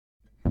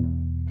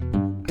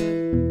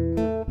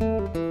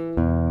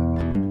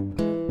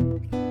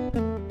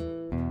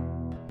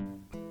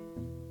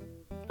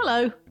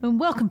and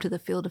welcome to the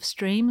Field of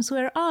Streams,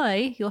 where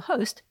I, your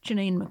host,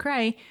 Janine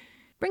McRae,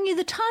 bring you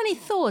the tiny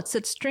thoughts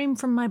that stream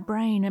from my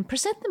brain and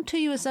present them to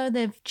you as though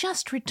they've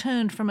just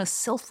returned from a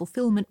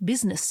self-fulfillment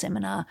business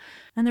seminar,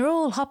 and they're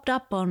all hopped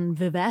up on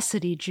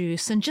vivacity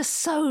juice and just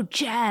so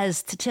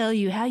jazzed to tell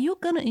you how you're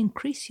going to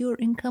increase your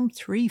income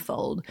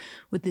threefold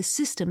with this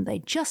system they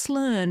just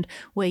learned,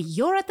 where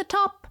you're at the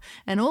top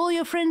and all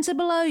your friends are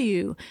below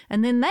you,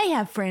 and then they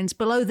have friends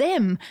below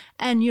them,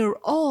 and you're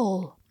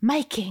all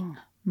making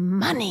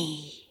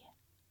money.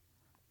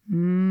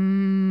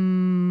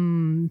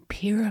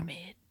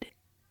 Pyramid.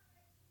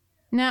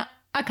 Now,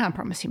 I can't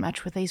promise you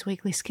much with these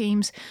weekly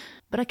schemes,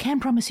 but I can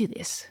promise you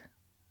this.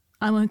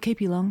 I won't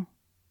keep you long.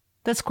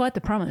 That's quite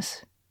the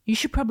promise. You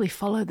should probably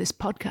follow this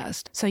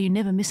podcast so you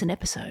never miss an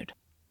episode.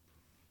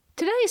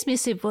 Today's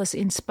missive was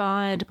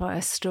inspired by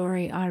a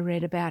story I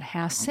read about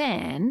how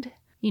sand,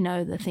 you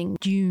know, the thing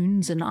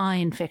dunes and eye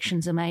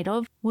infections are made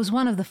of, was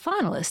one of the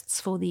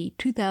finalists for the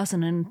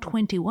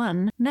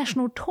 2021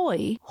 National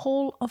Toy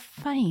Hall of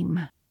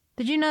Fame.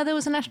 Did you know there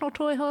was a National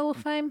Toy Hall of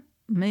Fame?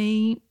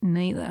 Me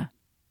neither.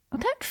 I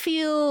don't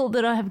feel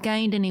that I have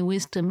gained any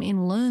wisdom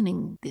in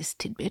learning this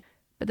tidbit,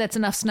 but that's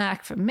enough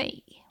snack for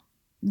me.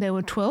 There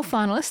were 12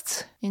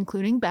 finalists,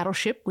 including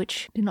Battleship,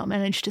 which did not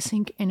manage to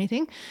sink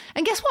anything.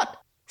 And guess what?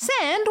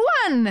 Sand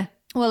won!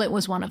 Well, it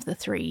was one of the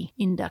 3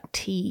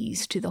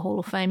 inductees to the Hall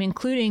of Fame,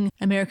 including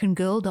American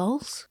Girl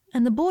dolls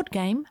and the board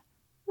game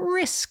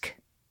Risk.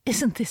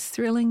 Isn't this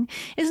thrilling?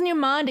 Isn't your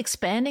mind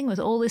expanding with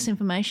all this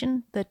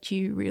information that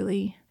you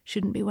really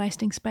shouldn't be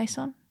wasting space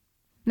on?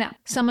 Now,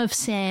 some of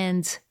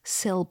sand's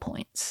sell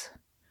points.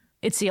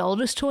 It's the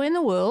oldest toy in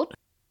the world.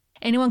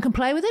 Anyone can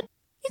play with it.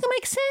 You can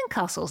make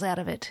sandcastles out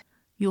of it.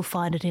 You'll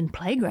find it in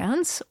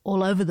playgrounds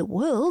all over the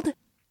world.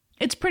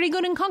 It's pretty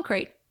good in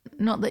concrete.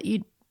 Not that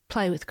you'd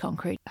play with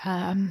concrete.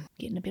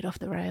 Getting a bit off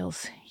the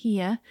rails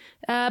here.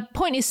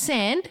 Point is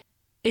sand.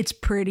 It's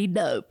pretty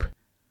dope.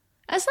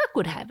 As luck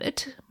would have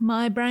it,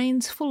 my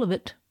brain's full of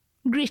it.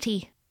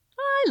 Gritty.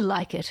 I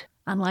like it.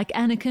 Unlike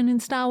Anakin in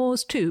Star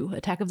Wars 2,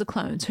 Attack of the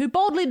Clones, who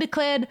boldly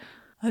declared,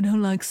 "I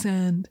don't like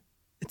sand.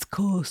 It's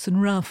coarse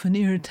and rough and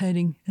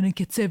irritating, and it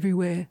gets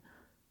everywhere.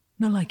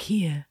 Not like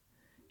here.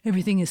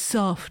 Everything is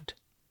soft,"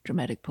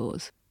 dramatic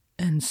pause,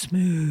 "and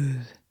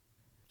smooth."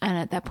 And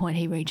at that point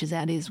he reaches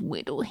out his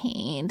little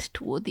hand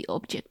toward the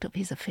object of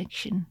his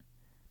affection.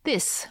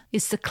 This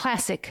is the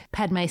classic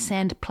Padme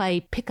Sand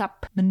play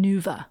pickup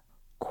maneuver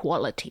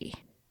quality.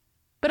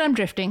 But I'm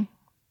drifting,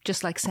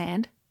 just like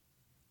sand.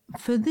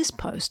 For this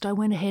post, I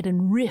went ahead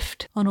and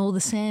riffed on all the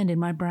sand in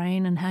my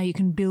brain and how you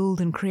can build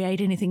and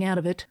create anything out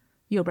of it.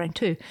 Your brain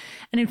too.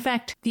 And in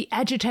fact, the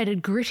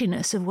agitated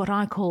grittiness of what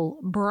I call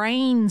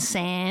brain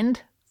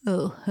sand,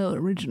 oh, how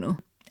original.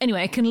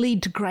 Anyway, it can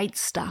lead to great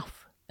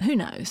stuff. Who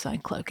knows? I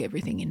cloak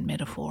everything in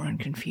metaphor and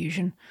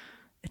confusion.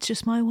 It's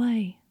just my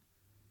way.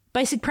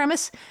 Basic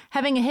premise,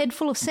 having a head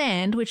full of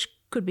sand, which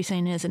could be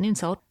seen as an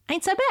insult,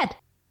 ain't so bad.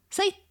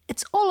 See,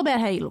 it's all about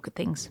how you look at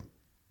things.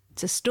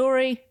 It's a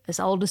story as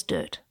old as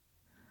dirt.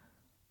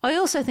 I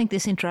also think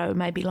this intro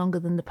may be longer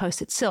than the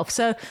post itself,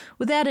 so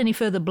without any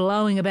further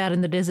blowing about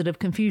in the desert of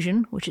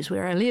confusion, which is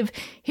where I live,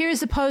 here is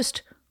the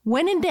post,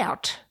 "When in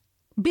doubt,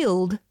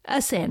 build a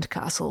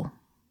sandcastle."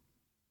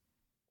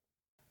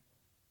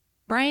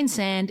 Brain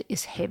sand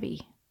is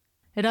heavy.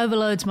 It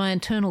overloads my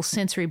internal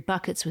sensory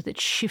buckets with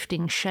its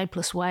shifting,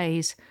 shapeless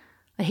ways.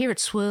 I hear it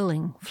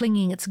swirling,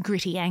 flinging its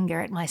gritty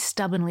anger at my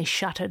stubbornly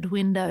shuttered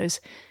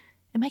windows.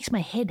 It makes my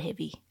head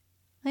heavy.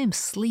 I am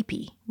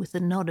sleepy with the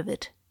nod of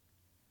it.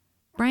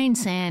 Brain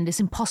sand is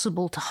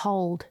impossible to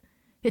hold.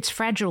 Its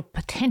fragile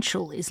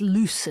potential is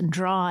loose and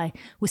dry,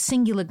 with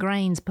singular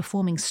grains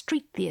performing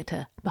street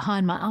theatre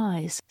behind my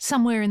eyes,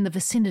 somewhere in the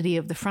vicinity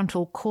of the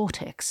frontal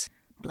cortex.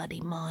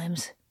 Bloody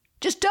mimes.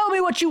 Just tell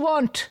me what you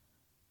want!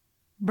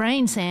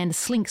 Brain sand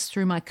slinks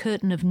through my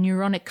curtain of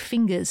neuronic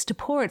fingers to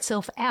pour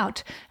itself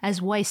out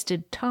as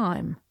wasted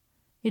time.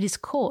 It is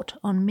caught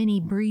on many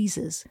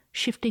breezes,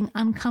 shifting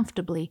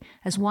uncomfortably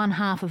as one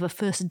half of a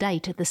first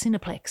date at the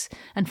Cineplex,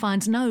 and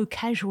finds no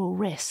casual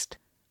rest.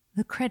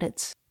 The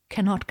credits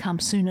cannot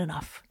come soon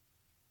enough.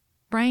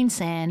 Brain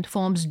sand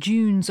forms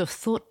dunes of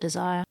thought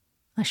desire.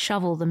 I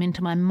shovel them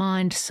into my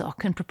mind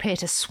sock and prepare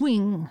to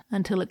swing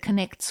until it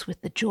connects with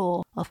the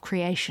jaw of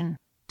creation,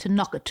 to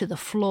knock it to the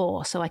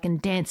floor so I can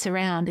dance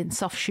around in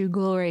soft shoe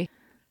glory.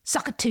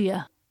 Suck it to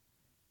ya!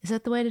 Is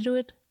that the way to do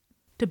it?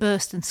 To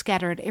burst and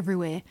scatter it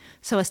everywhere,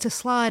 so as to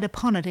slide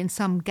upon it in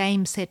some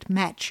game-set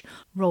match,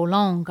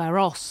 Roland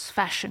Garros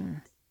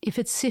fashion. If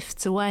it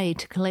sifts away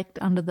to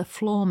collect under the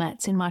floor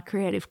mats in my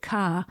creative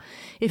car,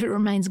 if it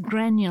remains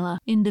granular,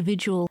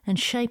 individual, and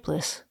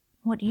shapeless,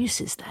 what use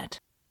is that?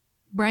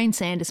 Brain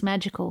sand is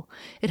magical.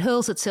 It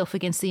hurls itself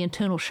against the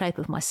internal shape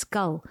of my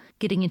skull,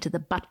 getting into the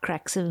butt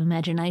cracks of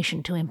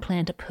imagination to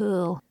implant a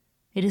pearl.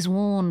 It is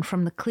worn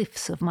from the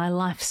cliffs of my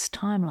life's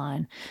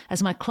timeline.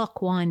 As my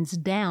clock winds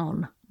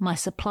down, my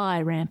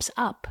supply ramps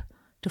up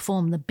to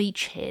form the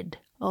beachhead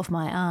of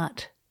my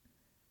art.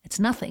 It's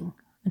nothing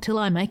until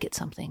I make it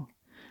something,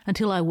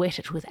 until I wet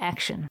it with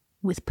action,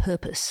 with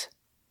purpose.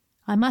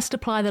 I must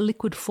apply the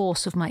liquid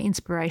force of my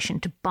inspiration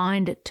to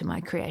bind it to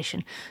my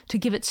creation, to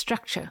give it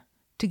structure,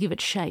 to give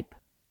it shape.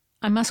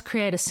 I must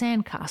create a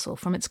sandcastle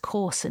from its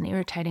coarse and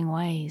irritating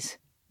ways,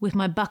 with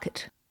my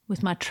bucket,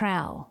 with my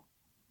trowel,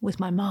 with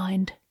my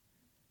mind.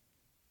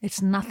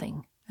 It's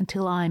nothing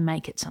until I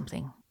make it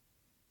something.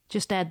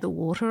 Just add the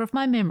water of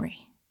my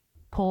memory.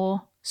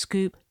 Pour,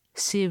 scoop,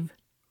 sieve,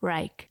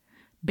 rake.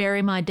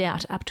 Bury my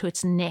doubt up to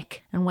its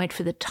neck and wait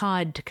for the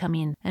tide to come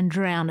in and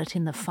drown it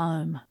in the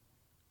foam.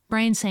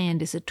 Brain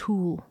sand is a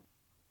tool.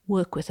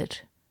 Work with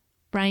it.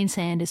 Brain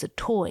sand is a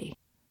toy.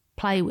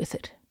 Play with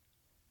it.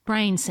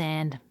 Brain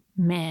sand,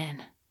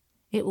 man,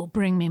 it will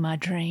bring me my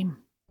dream.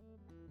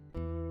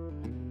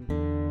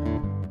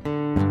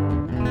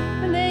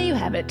 And there you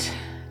have it.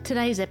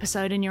 Today's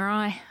episode in your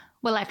eye.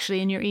 Well,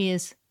 actually in your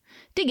ears.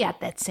 Dig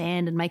out that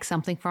sand and make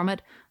something from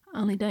it.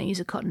 Only don't use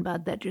a cotton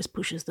bud, that just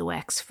pushes the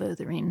wax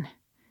further in.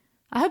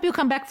 I hope you'll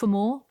come back for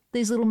more.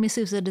 These little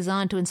missives are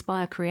designed to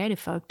inspire creative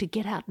folk to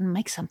get out and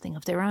make something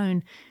of their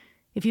own.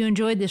 If you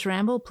enjoyed this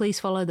ramble, please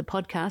follow the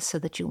podcast so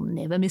that you'll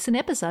never miss an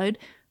episode.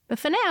 But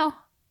for now,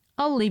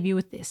 I'll leave you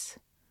with this.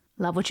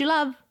 Love what you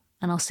love,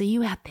 and I'll see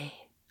you out there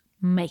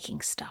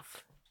making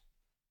stuff.